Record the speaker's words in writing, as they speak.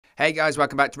Hey guys,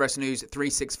 welcome back to Wrestling News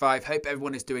 365. Hope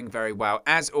everyone is doing very well.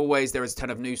 As always, there is a ton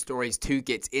of news stories to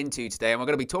get into today, and we're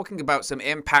going to be talking about some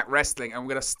Impact Wrestling, and we're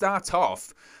going to start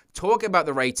off talking about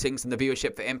the ratings and the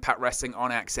viewership for Impact Wrestling on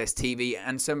AXS TV,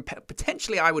 and some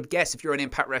potentially, I would guess, if you're an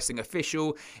Impact Wrestling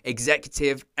official,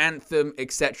 executive, anthem,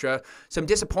 etc., some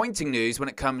disappointing news when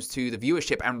it comes to the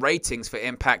viewership and ratings for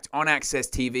Impact on AXS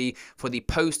TV for the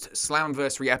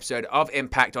post-Slammiversary episode of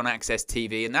Impact on AXS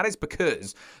TV, and that is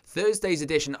because Thursday's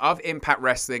edition of Impact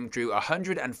Wrestling drew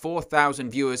 104,000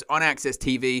 viewers on AXS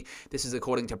TV. This is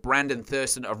according to Brandon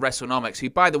Thurston of WrestleNomics, who,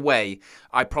 by the way,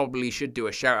 I probably should do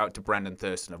a shout out to Brandon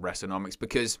Thurston of WrestleNomics,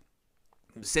 because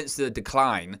since the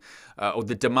decline, or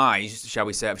the demise, shall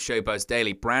we say, of Showbuzz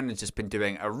Daily, Brandon's just been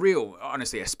doing a real,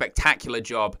 honestly, a spectacular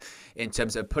job in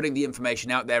terms of putting the information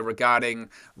out there regarding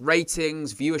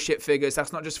ratings, viewership figures.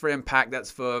 That's not just for Impact, that's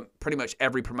for pretty much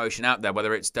every promotion out there,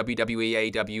 whether it's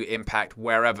WWE, AEW, Impact,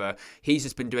 wherever. He's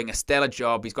just been doing a stellar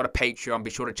job. He's got a Patreon.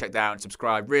 Be sure to check that out and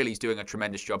subscribe. Really, he's doing a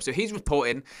tremendous job. So he's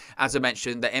reporting, as I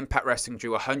mentioned, that Impact Wrestling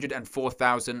drew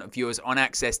 104,000 viewers on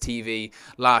AXS TV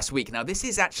last week. Now, this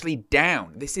is actually down.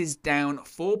 This is down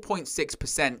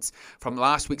 4.6% from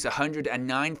last week's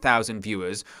 109,000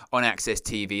 viewers on AXS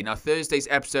TV. Now, Thursday's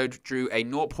episode drew a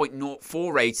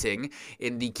 0.04 rating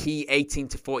in the key 18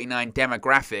 to 49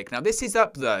 demographic. Now, this is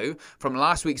up, though, from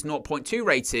last week's 0.2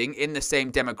 rating in the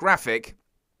same demographic.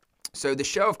 So the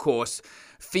show, of course,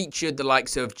 featured the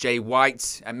likes of Jay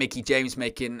White and Mickie James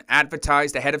making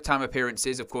advertised ahead-of-time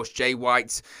appearances. Of course, Jay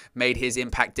White made his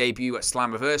Impact debut at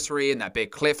Slammiversary in that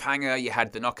big cliffhanger. You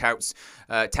had the Knockouts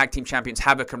Tag Team Champions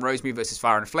Havoc and Rosemary versus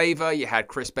Fire and Flavor. You had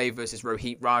Chris Bay versus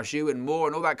Rohit Raju and more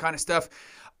and all that kind of stuff.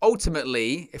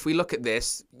 Ultimately, if we look at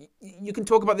this, you can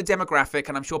talk about the demographic,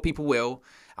 and I'm sure people will.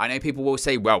 I know people will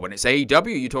say, well, when it's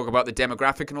AEW, you talk about the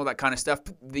demographic and all that kind of stuff.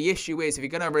 But the issue is, if you're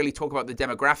going to really talk about the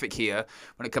demographic here,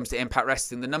 when it comes to Impact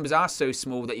Wrestling, the numbers are so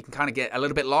small that you can kind of get a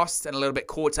little bit lost and a little bit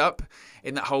caught up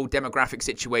in that whole demographic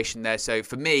situation there. So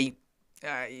for me,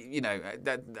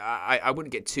 I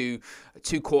wouldn't get too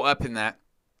caught up in that.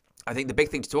 I think the big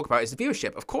thing to talk about is the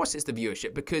viewership. Of course, it's the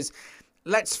viewership, because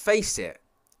let's face it,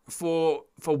 for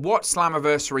what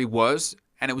Slammiversary was,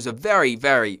 and it was a very,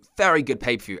 very, very good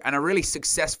pay-per-view and a really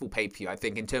successful pay-per-view, I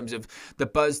think, in terms of the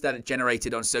buzz that it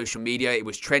generated on social media. It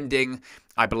was trending,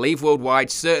 I believe, worldwide,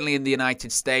 certainly in the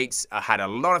United States. I had a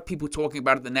lot of people talking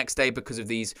about it the next day because of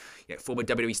these former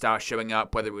WWE stars showing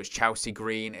up, whether it was Chelsea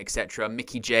Green, etc.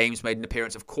 Mickie James made an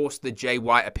appearance, of course, the Jay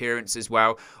White appearance as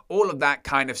well. All of that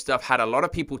kind of stuff had a lot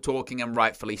of people talking, and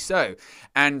rightfully so.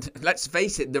 And let's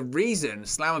face it, the reason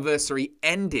Slammiversary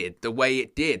ended the way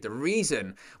it did, the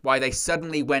reason why they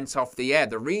suddenly went off the air,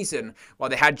 the reason why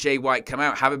they had Jay White come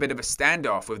out, have a bit of a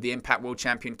standoff with the Impact World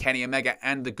Champion Kenny Omega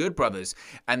and the Good Brothers,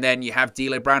 and then you have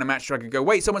D'Lo Brown and Matt Striker go,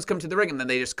 wait, someone's come to the ring, and then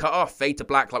they just cut off, fade to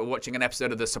black, like we're watching an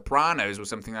episode of The Sopranos or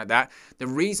something like that. The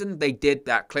reason they did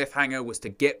that cliffhanger was to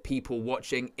get people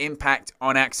watching Impact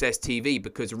on AXS TV,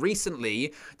 because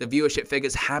recently the viewership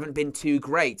figures haven't been too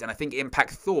great, and I think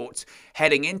Impact thought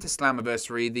heading into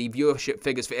Slammiversary the viewership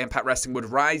figures for Impact Wrestling would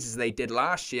rise as they did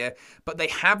last year, but they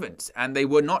haven't, and they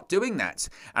were not doing that.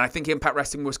 And I think Impact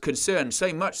Wrestling was concerned,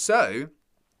 so much so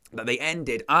that they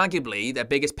ended arguably their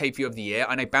biggest pay-per-view of the year.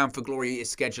 I know Bound for Glory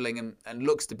is scheduling and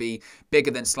looks to be bigger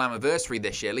than Slammiversary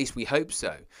this year, at least we hope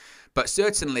so. But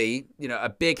certainly, a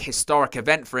big historic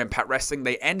event for Impact Wrestling.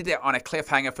 They ended it on a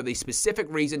cliffhanger for the specific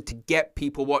reason to get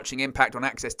people watching Impact on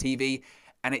AXS TV,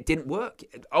 and it didn't work.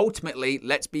 Ultimately,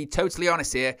 let's be totally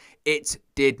honest here, it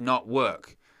did not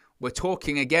work. We're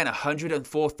talking, again,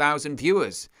 104,000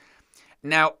 viewers.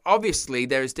 Now, obviously,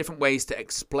 there's different ways to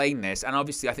explain this, and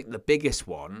obviously, I think the biggest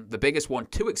one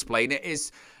to explain it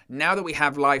is now that we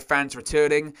have live fans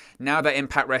returning, now that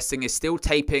Impact Wrestling is still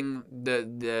taping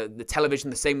the television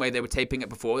the same way they were taping it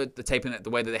before, they're taping it the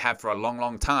way that they have for a long,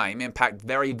 long time. Impact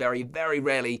very, very, very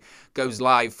rarely goes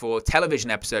live for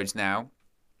television episodes now.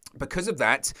 Because of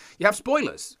that, you have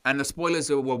spoilers, and the spoilers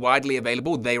were widely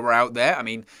available. They were out there. I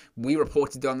mean, we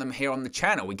reported on them here on the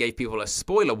channel. We gave people a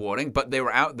spoiler warning, but they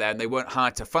were out there, and they weren't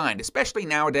hard to find, especially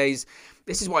nowadays.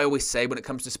 This is what I always say when it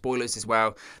comes to spoilers as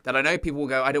well, that I know people will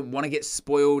go, I don't want to get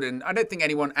spoiled, and I don't think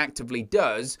anyone actively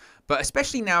does, but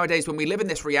especially nowadays when we live in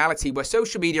this reality where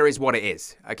social media is what it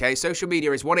is, okay? Social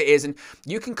media is what it is, and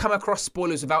you can come across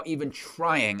spoilers without even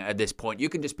trying at this point. You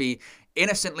can just be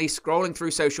innocently scrolling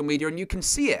through social media and you can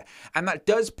see it, and that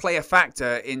does play a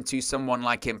factor into someone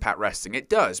like Impact Wrestling. It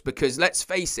does, because let's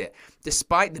face it,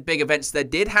 despite the big events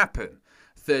that did happen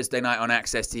Thursday night on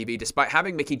AXS TV, despite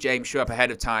having Mickie James show up ahead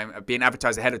of time, being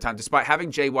advertised ahead of time, despite having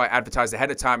Jay White advertised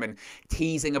ahead of time and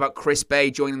teasing about Chris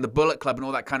Bay joining the Bullet Club and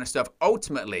all that kind of stuff,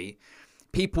 ultimately,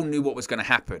 people knew what was going to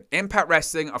happen. Impact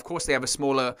Wrestling, of course, they have a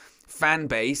smaller fan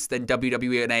base than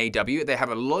WWE and AEW. They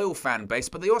have a loyal fan base,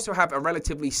 but they also have a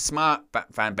relatively smart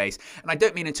fan base. And I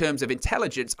don't mean in terms of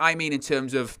intelligence, I mean in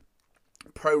terms of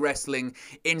pro wrestling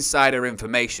insider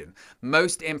information.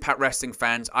 Most Impact Wrestling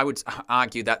fans, I would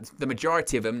argue that the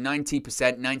majority of them,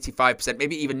 90%, 95%,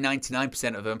 maybe even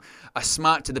 99% of them, are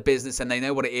smart to the business and they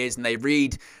know what it is, and they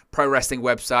read pro wrestling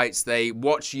websites, they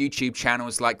watch YouTube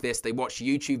channels like this, they watch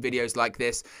YouTube videos like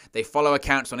this, they follow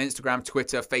accounts on Instagram,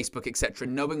 Twitter, Facebook, etc.,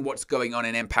 knowing what's going on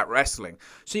in Impact Wrestling.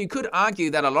 So you could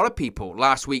argue that a lot of people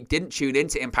last week didn't tune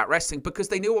into Impact Wrestling because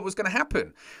they knew what was going to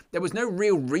happen. There was no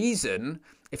real reason.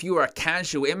 If you were a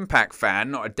casual Impact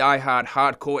fan, not a diehard,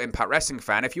 hardcore Impact Wrestling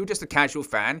fan, if you were just a casual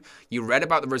fan, you read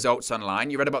about the results online,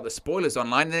 you read about the spoilers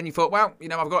online, and then you thought, well, you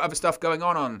know, I've got other stuff going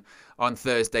on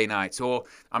Thursday nights, or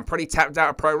I'm pretty tapped out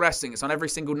of pro wrestling. It's on every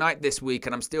single night this week,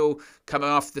 and I'm still coming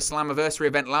off the Slammiversary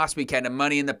event last weekend and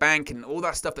Money in the Bank and all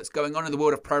that stuff that's going on in the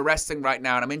world of pro wrestling right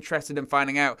now, and I'm interested in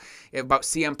finding out about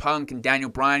CM Punk and Daniel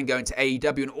Bryan going to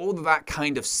AEW and all of that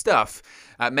kind of stuff.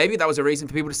 Maybe that was a reason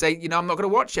for people to say, you know, I'm not going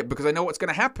to watch it because I know what's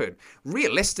going to happen.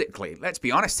 Realistically, let's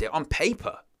be honest here, on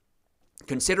paper,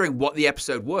 considering what the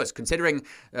episode was, considering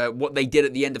what they did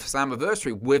at the end of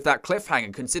Slammiversary with that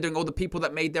cliffhanger, considering all the people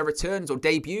that made their returns or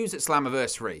debuts at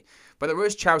Slammiversary, whether it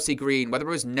was Chelsea Green, whether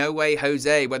it was No Way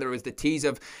Jose, whether it was the tease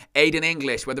of Aiden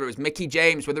English, whether it was Mickey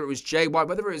James, whether it was Jay White,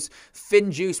 whether it was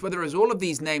Finn Juice, whether it was all of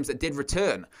these names that did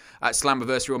return at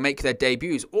Slammiversary or make their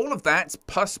debuts, all of that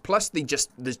plus the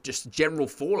just general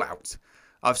fallout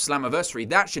of Slammiversary,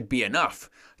 that should be enough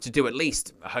to do at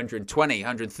least 120,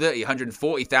 130,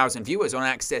 140,000 viewers on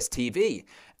AXS TV.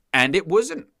 And it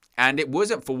wasn't. And it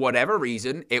wasn't, for whatever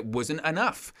reason, it wasn't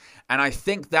enough. And I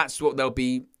think that's what they'll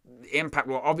be, Impact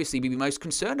will obviously be most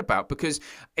concerned about. Because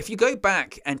if you go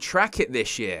back and track it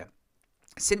this year,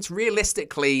 since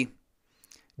realistically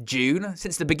June,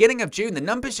 since the beginning of June, the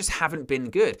numbers just haven't been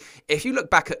good. If you look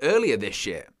back at earlier this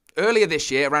year,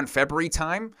 around February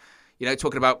time, you know,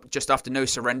 talking about just after No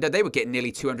Surrender, they were getting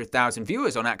nearly 200,000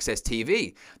 viewers on AXS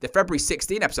TV. The February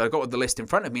 16 episode, I've got the list in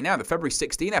front of me now, the February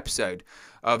 16 episode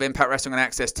of Impact Wrestling on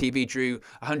AXS TV drew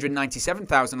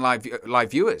 197,000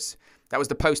 live viewers. That was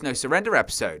the post-No Surrender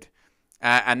episode.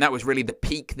 And that was really the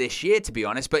peak this year, to be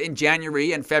honest. But in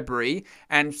January and February,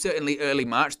 and certainly early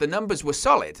March, the numbers were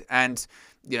solid. And,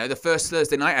 you know, the first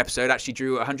Thursday night episode actually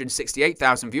drew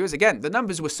 168,000 viewers. Again, the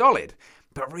numbers were solid.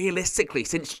 But realistically,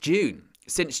 since June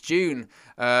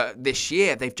this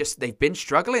year, they've been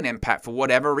struggling, Impact, for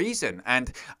whatever reason,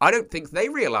 and I don't think they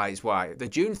realize why. The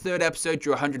June 3rd episode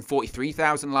drew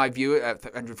 143,000 live viewers on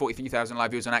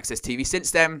AXS TV.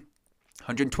 Since then,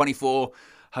 124,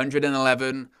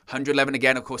 111, 111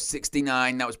 again, of course,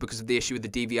 69. That was because of the issue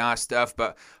with the DVR stuff,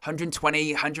 but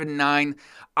 120, 109.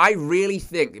 I really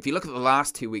think, if you look at the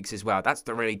last 2 weeks as well, that's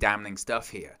the really damning stuff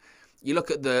here. You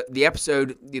look at the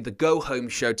episode, the Go Home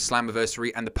show to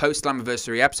Slammiversary and the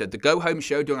post-Slammiversary episode. The Go Home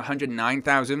show doing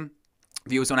 109,000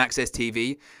 viewers on AXS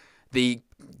TV. The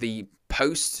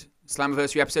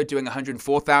post-Slammiversary episode doing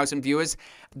 104,000 viewers.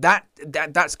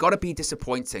 That's got to be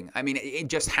disappointing. I mean, it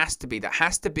just has to be. That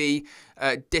has to be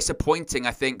disappointing,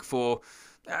 I think, for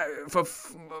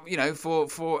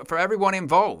everyone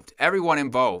involved.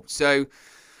 So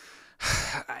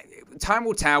time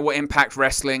will tell what Impact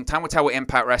Wrestling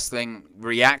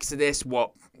reacts to this,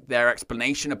 what their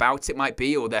explanation about it might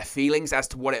be, or their feelings as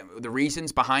to the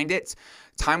reasons behind it.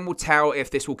 Time will tell if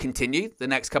this will continue the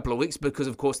next couple of weeks, because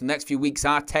of course the next few weeks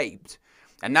are taped.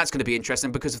 And that's going to be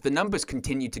interesting, because if the numbers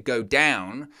continue to go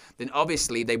down, then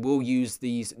obviously they will use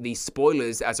these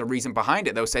spoilers as a reason behind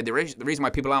it. They'll say the reason why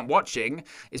people aren't watching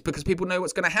is because people know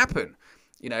what's going to happen.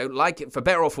 You know, like, for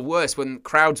better or for worse, when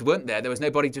crowds weren't there was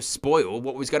nobody to spoil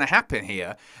what was going to happen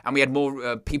here. And we had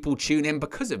more people tune in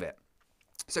because of it.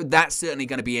 So that's certainly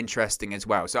going to be interesting as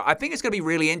well. So I think it's going to be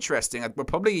really interesting. I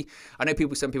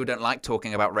know some people don't like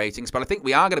talking about ratings, but I think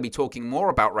we are going to be talking more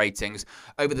about ratings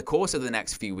over the course of the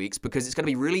next few weeks, because it's going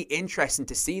to be really interesting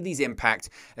to see these Impact,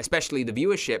 especially the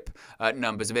viewership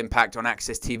numbers of Impact on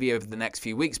AXS TV over the next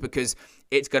few weeks, because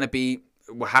it's going to be,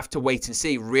 we'll have to wait and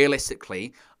see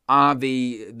realistically, are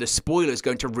the spoilers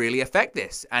going to really affect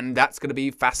this? And that's going to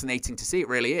be fascinating to see. It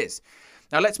really is.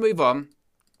 Now let's move on.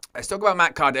 Let's talk about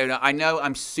Matt Cardona. I know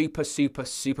I'm super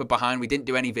behind. We didn't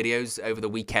do any videos over the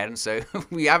weekend, so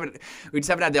we just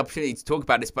haven't had the opportunity to talk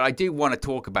about this, but I do want to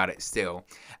talk about it still.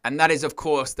 And that is, of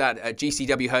course, that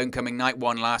GCW Homecoming Night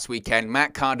 1 last weekend.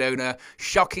 Matt Cardona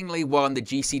shockingly won the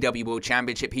GCW World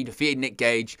Championship. He defeated Nick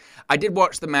Gage. I did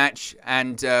watch the match,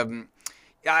 and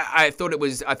I thought it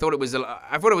was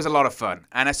a lot of fun.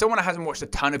 And as someone that hasn't watched a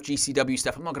ton of GCW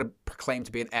stuff, I'm not going to proclaim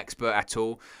to be an expert at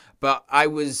all. But I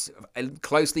was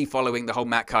closely following the whole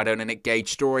Matt Cardona, Nick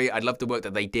Gage story. I loved the work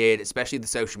that they did, especially the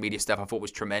social media stuff. I thought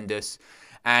was tremendous.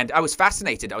 And I was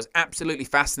fascinated. I was absolutely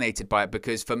fascinated by it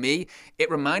because for me,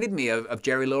 it reminded me of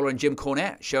Jerry Lawler and Jim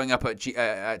Cornette showing up at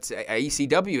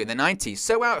ECW in the 90s.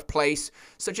 So out of place,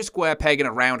 such a square peg in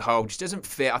a round hole, just doesn't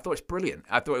fit. I thought it was brilliant.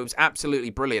 I thought it was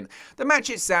absolutely brilliant. The match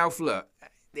itself, look,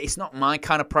 it's not my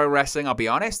kind of pro wrestling, I'll be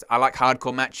honest. I like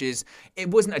hardcore matches.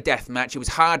 It wasn't a death match. It was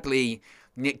hardly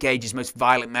Nick Gage's most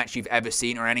violent match you've ever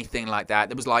seen or anything like that.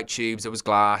 There was light tubes, there was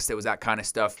glass, there was that kind of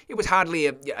stuff. It was hardly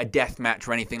a death match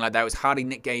or anything like that. It was hardly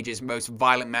Nick Gage's most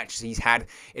violent match he's had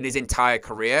in his entire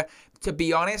career. To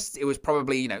be honest, it was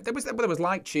probably, you know, there was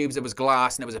light tubes, there was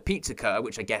glass, and there was a pizza cutter,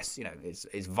 which I guess, you know,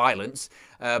 is violence.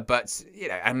 But, you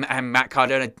know, and Matt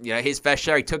Cardona, you know, his fair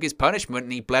share, he took his punishment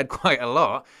and he bled quite a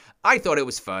lot. I thought it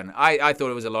was fun. I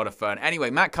thought it was a lot of fun. Anyway,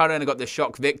 Matt Cardona got the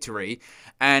shock victory.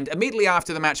 And immediately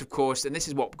after the match, of course, and this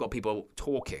is what got people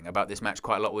talking about this match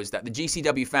quite a lot, was that the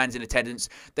GCW fans in attendance,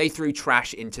 they threw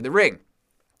trash into the ring.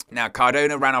 Now,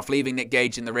 Cardona ran off, leaving Nick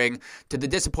Gage in the ring, to the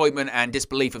disappointment and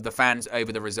disbelief of the fans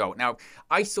over the result. Now,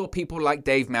 I saw people like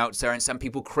Dave Meltzer and some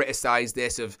people criticize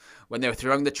this of when they were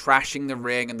throwing the trash in the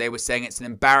ring and they were saying it's an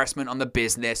embarrassment on the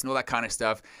business and all that kind of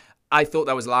stuff. I thought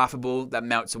that was laughable that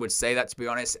Meltzer would say that, to be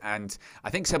honest, and I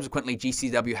think subsequently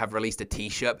GCW have released a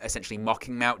t-shirt essentially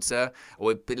mocking Meltzer,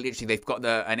 or literally they've got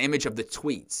an image of the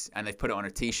tweets and they've put it on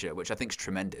a t-shirt, which I think is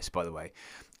tremendous, by the way.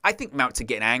 I think Meltzer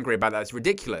getting angry about that is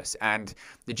ridiculous, and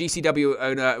the GCW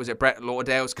owner, was it Brett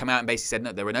Lauderdale's, come out and basically said,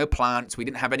 no, there were no plants, we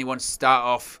didn't have anyone start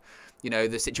off, you know,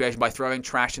 the situation by throwing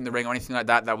trash in the ring or anything like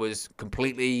that. That was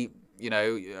completely, you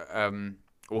know,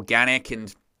 organic,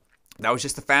 and that was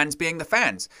just the fans being the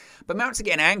fans. But Meltzer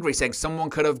getting angry, saying someone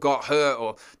could have got hurt,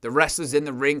 or the wrestlers in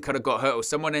the ring could have got hurt, or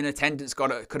someone in attendance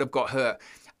could have got hurt.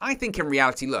 I think in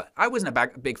reality, look, I wasn't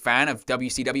a big fan of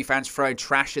WCW fans throwing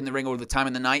trash in the ring all the time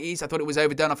in the 90s. I thought it was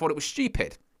overdone. I thought it was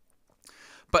stupid.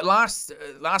 But last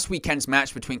weekend's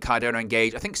match between Cardona and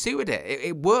Gage, I think suited it.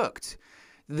 It worked.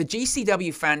 The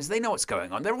GCW fans, they know what's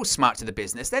going on. They're all smart to the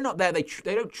business. They're not there. They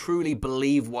don't truly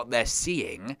believe what they're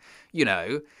seeing, you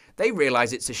know. They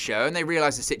realize it's a show and they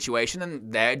realize the situation,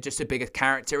 and they're just a bigger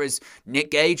character as Nick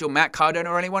Gage or Matt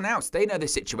Cardona or anyone else. They know the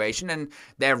situation and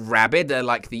they're rabid. They're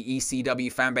like the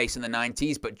ECW fan base in the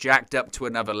 90s, but jacked up to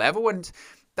another level. And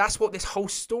that's what this whole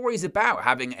story is about,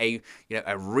 having a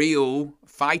real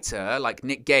fighter like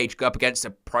Nick Gage go up against a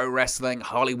pro wrestling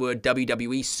Hollywood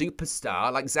WWE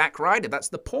superstar like Zack Ryder. That's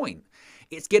the point.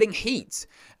 It's getting heat.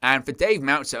 And for Dave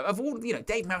Meltzer,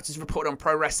 Dave Meltzer's reported on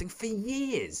pro wrestling for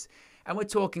years. And we're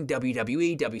talking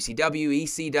WWE, WCW,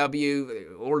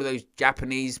 ECW, all of those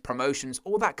Japanese promotions,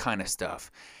 all that kind of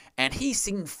stuff. And he's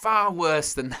seen far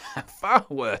worse than that, far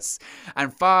worse,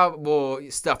 and far more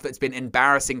stuff that's been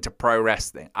embarrassing to pro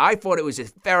wrestling. I thought it was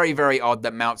just very, very odd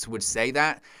that Meltzer would say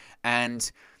that.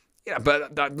 And, yeah,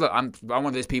 but look, I'm one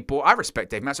of those people. I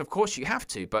respect Dave Meltzer. Of course you have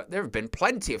to, but there have been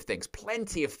plenty of things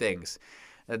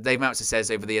Dave Meltzer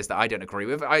says over the years that I don't agree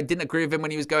with. I didn't agree with him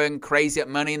when he was going crazy at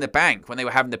Money in the Bank, when they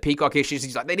were having the Peacock issues.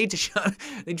 He's like, they need to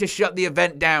shut the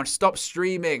event down, stop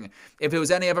streaming. If it was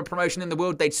any other promotion in the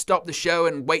world, they'd stop the show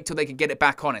and wait till they could get it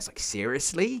back on. It's like,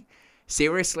 seriously?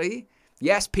 Seriously?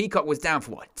 Yes, Peacock was down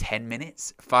for, 10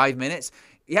 minutes? 5 minutes?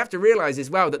 You have to realize as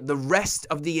well that the rest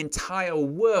of the entire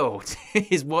world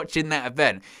is watching that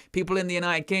event. People in the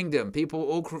United Kingdom, people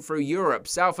all through Europe,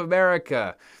 South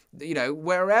America,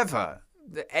 wherever.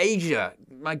 Asia,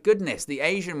 my goodness, the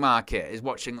Asian market is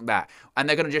watching that. And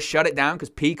they're going to just shut it down because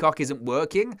Peacock isn't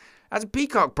working? That's a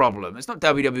Peacock problem. It's not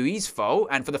WWE's fault.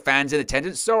 And for the fans in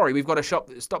attendance, sorry, we've got to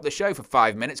stop the show for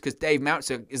 5 minutes because Dave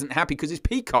Meltzer isn't happy because his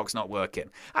Peacock's not working.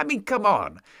 I mean, come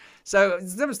on. So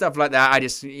some stuff like that, I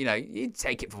just, you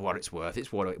take it for what it's worth.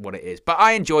 It's what it is. But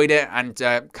I enjoyed it, and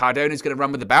Cardona's going to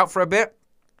run with the bout for a bit.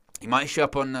 He might show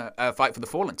up on Fight for the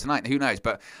Fallen tonight. Who knows?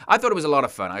 But I thought it was a lot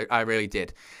of fun. I really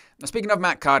did. Now, speaking of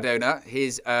Matt Cardona,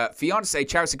 his fiancée,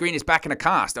 Chelsea Green, is back in a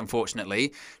cast,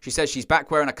 unfortunately. She says she's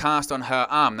back wearing a cast on her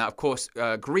arm. Now, of course,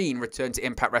 Green returned to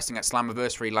Impact Wrestling at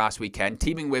Slammiversary last weekend,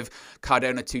 teaming with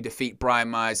Cardona to defeat Brian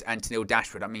Myers and Tenille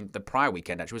Dashwood. I mean, the prior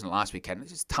weekend, actually, wasn't last weekend.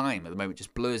 It's just time at the moment,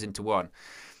 just blurs into one.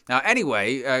 Now,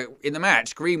 anyway, in the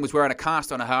match, Green was wearing a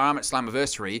cast on her arm at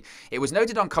Slammiversary. It was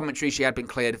noted on commentary she had been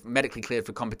medically cleared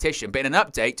for competition. But in an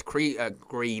update,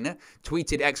 Green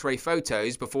tweeted X-ray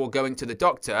photos before going to the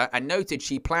doctor and noted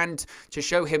she planned to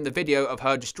show him the video of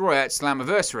her destroyer at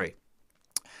Slammiversary.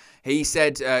 She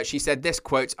said this,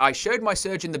 quote, "I showed my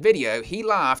surgeon the video. He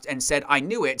laughed and said I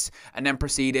knew it, and then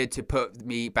proceeded to put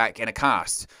me back in a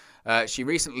cast." She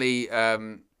recently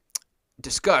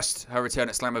discussed her return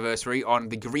at Slammiversary on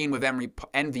the Green with Envy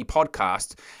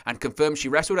podcast and confirmed she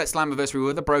wrestled at Slammiversary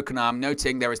with a broken arm,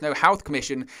 noting there is no health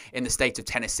commission in the state of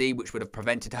Tennessee, which would have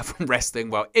prevented her from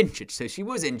wrestling while injured. So she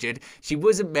was injured. She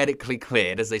wasn't medically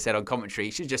cleared, as they said on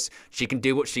commentary. She can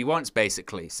do what she wants,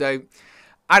 basically. So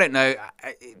I don't know.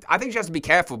 I think she has to be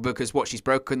careful because she's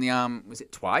broken the arm, was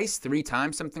it twice, 3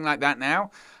 times, something like that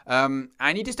now?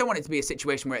 And you just don't want it to be a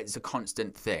situation where it's a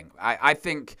constant thing. I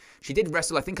think she did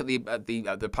wrestle, I think, at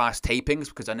the past tapings,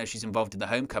 because I know she's involved in the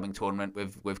homecoming tournament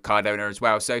with Cardona as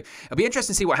well. So it'll be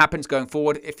interesting to see what happens going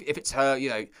forward. If it's her, you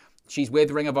know, she's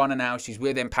with Ring of Honor now. She's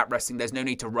with Impact Wrestling. There's no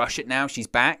need to rush it now. She's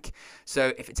back.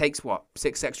 So if it takes,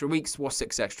 6 extra weeks?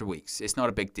 6 extra weeks? It's not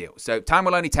a big deal. So time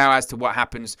will only tell as to what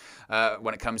happens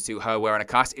when it comes to her wearing a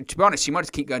cast. To be honest, she might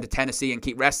just keep going to Tennessee and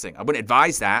keep wrestling. I wouldn't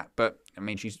advise that, but, I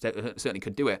mean, she certainly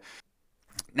could do it.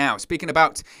 Now, speaking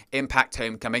about Impact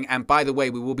Homecoming, and by the way,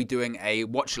 we will be doing a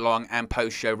watch-along and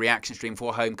post-show reaction stream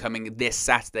for Homecoming this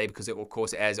Saturday because, of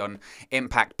course, it airs on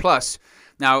Impact Plus.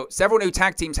 Now, several new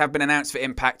tag teams have been announced for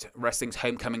Impact Wrestling's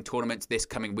Homecoming tournament this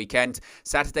coming weekend.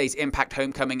 Saturday's Impact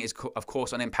Homecoming is, of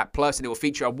course, on Impact Plus, and it will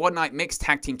feature a one-night mixed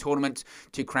tag team tournament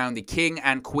to crown the King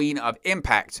and Queen of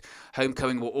Impact.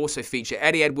 Homecoming will also feature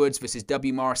Eddie Edwards versus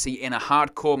W. Morrissey in a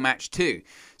hardcore match too.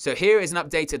 So here is an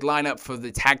updated lineup for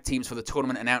the tag teams for the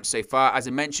tournament announced so far. As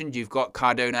I mentioned, you've got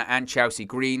Cardona and Chelsea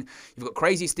Green. You've got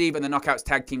Crazy Steve and the Knockouts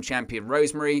Tag Team Champion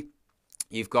Rosemary.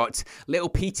 You've got Little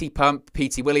PT Pump,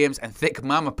 PT Williams, and Thick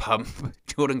Mama Pump,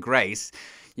 Jordan Grace.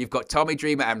 You've got Tommy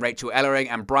Dreamer and Rachel Ellering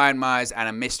and Brian Myers and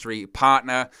a mystery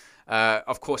partner.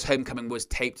 Of course, Homecoming was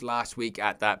taped last week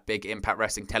at that big Impact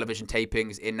Wrestling television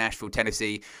tapings in Nashville,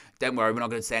 Tennessee. Don't worry, we're not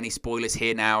going to say any spoilers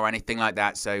here now or anything like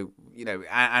that. So, you know,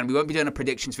 and we won't be doing a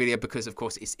predictions video because, of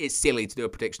course, it's silly to do a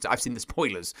prediction. I've seen the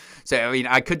spoilers. So, I mean,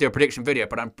 I could do a prediction video,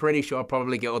 but I'm pretty sure I'll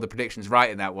probably get all the predictions right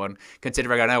in that one,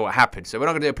 considering I know what happened. So we're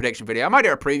not going to do a prediction video. I might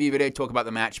do a preview video, talk about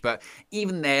the match, but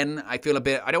even then, I feel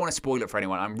I don't want to spoil it for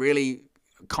anyone. I'm really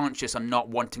conscious on not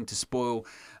wanting to spoil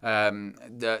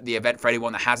the event for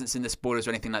anyone that hasn't seen the spoilers or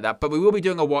anything like that. But we will be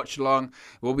doing a watch along.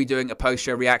 We'll be doing a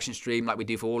post-show reaction stream like we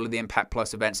do for all of the Impact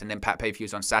Plus events and Impact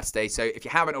pay-per-views on Saturday. So if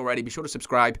you haven't already, be sure to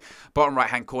subscribe. Bottom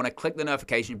right-hand corner, click the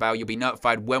notification bell. You'll be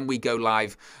notified when we go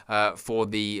live for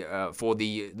the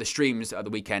streams at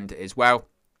the weekend as well.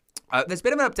 There's a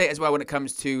bit of an update as well when it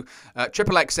comes to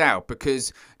Triple XL,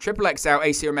 because Triple XL,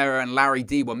 AC Romero, and Larry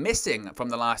D were missing from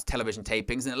the last television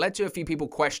tapings, and it led to a few people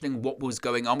questioning what was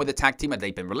going on with the tag team. Had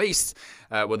they been released?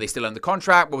 Were they still under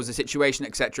contract? What was the situation?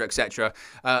 Etc. etc.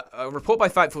 A report by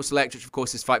Fightful Select, which of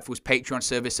course is Fightful's Patreon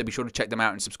service, so be sure to check them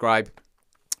out and subscribe.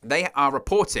 They are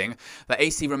reporting that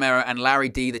AC Romero and Larry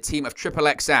D, the team of Triple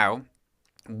XL,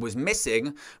 was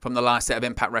missing from the last set of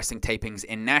Impact Wrestling tapings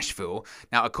in Nashville.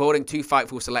 Now, according to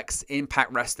Fightful Select's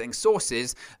Impact Wrestling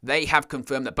sources, they have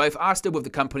confirmed that both are still with the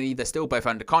company. They're still both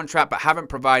under contract, but haven't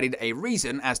provided a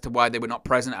reason as to why they were not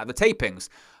present at the tapings.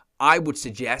 I would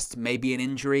suggest maybe an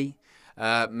injury.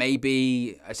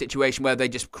 Maybe a situation where they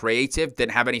just creative,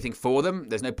 didn't have anything for them.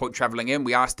 There's no point traveling in.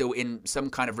 We are still in some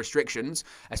kind of restrictions,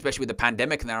 especially with the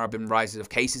pandemic, and there have been rises of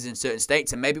cases in certain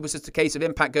states. And maybe it was just a case of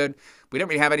Impact going, we don't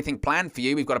really have anything planned for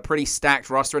you. We've got a pretty stacked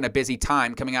roster and a busy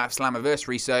time coming out of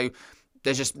Slammiversary, so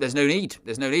there's no need.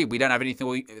 There's no need. We don't have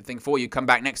anything for you. Come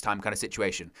back next time kind of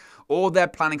situation. Or they're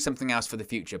planning something else for the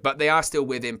future. But they are still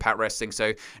with Impact Wrestling,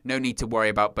 so no need to worry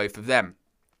about both of them.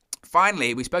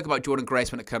 Finally, we spoke about Jordan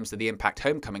Grace when it comes to the Impact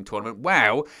Homecoming tournament.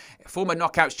 Well, former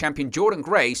Knockouts champion Jordan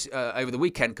Grace over the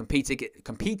weekend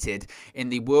competed in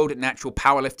the World Natural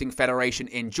Powerlifting Federation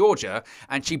in Georgia,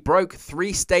 and she broke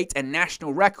 3 state and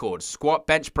national records, squat,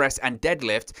 bench press, and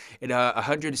deadlift in her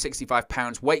 165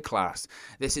 pounds weight class.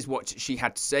 This is what she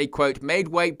had to say, quote, "Made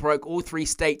weight, broke all 3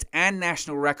 state and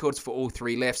national records for all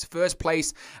 3 lifts. First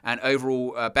place and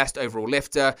overall best overall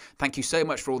lifter. Thank you so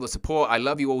much for all the support. I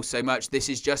love you all so much. This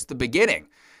is just the beginning."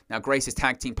 Now, Grace's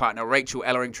tag team partner Rachel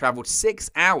Ellering traveled 6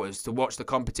 hours to watch the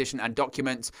competition and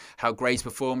document how Grace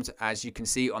performed, as you can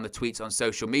see on the tweets on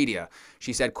social media.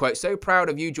 She said, quote, "So proud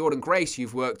of you, Jordan Grace.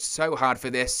 You've worked so hard for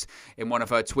this," in one of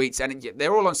her tweets. And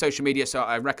they're all on social media, so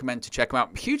I recommend to check them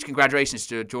out. Huge congratulations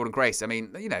to Jordan Grace. I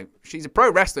mean, you know, she's a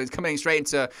pro wrestler. It's coming straight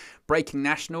into breaking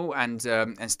national and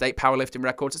state powerlifting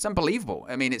records. It's unbelievable.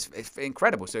 I mean, it's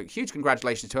incredible. So huge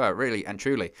congratulations to her, really and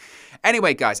truly.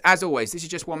 Anyway, guys, as always, this is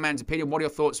just one one man's opinion. What are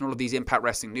your thoughts on all of these Impact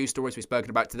Wrestling news stories we've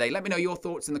spoken about today? Let me know your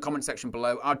thoughts in the comment section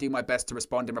below. I'll do my best to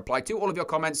respond and reply to all of your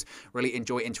comments. Really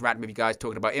enjoy interacting with you guys,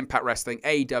 talking about Impact Wrestling,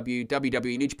 AEW,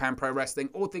 WWE, New Japan Pro Wrestling,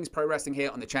 all things pro wrestling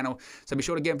here on the channel. So be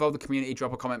sure to get involved with the community,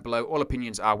 drop a comment below. All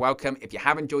opinions are welcome. If you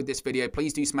have enjoyed this video,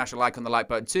 please do smash a like on the like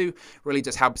button too. Really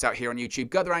just helps out here on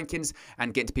YouTube, gut the rankings,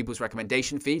 and get into people's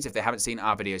recommendation feeds if they haven't seen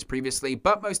our videos previously.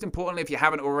 But most importantly, if you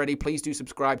haven't already, please do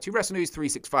subscribe to Wrestle News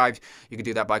 365. You can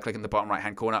do that by clicking the bottom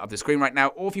right-hand corner of the screen right now,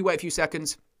 or if you wait a few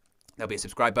seconds, there'll be a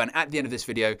subscribe button at the end of this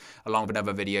video, along with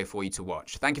another video for you to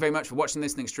watch. Thank you very much for watching,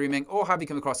 listening, streaming, or have you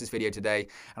come across this video today,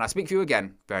 and I'll speak to you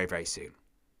again very, very soon.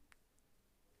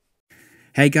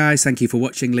 Hey guys, thank you for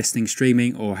watching, listening,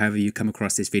 streaming, or however you come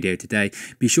across this video today.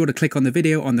 Be sure to click on the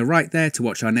video on the right there to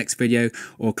watch our next video,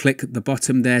 or click the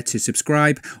bottom there to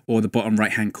subscribe, or the bottom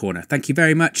right hand corner. Thank you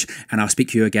very much, and I'll speak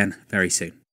to you again very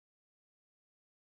soon.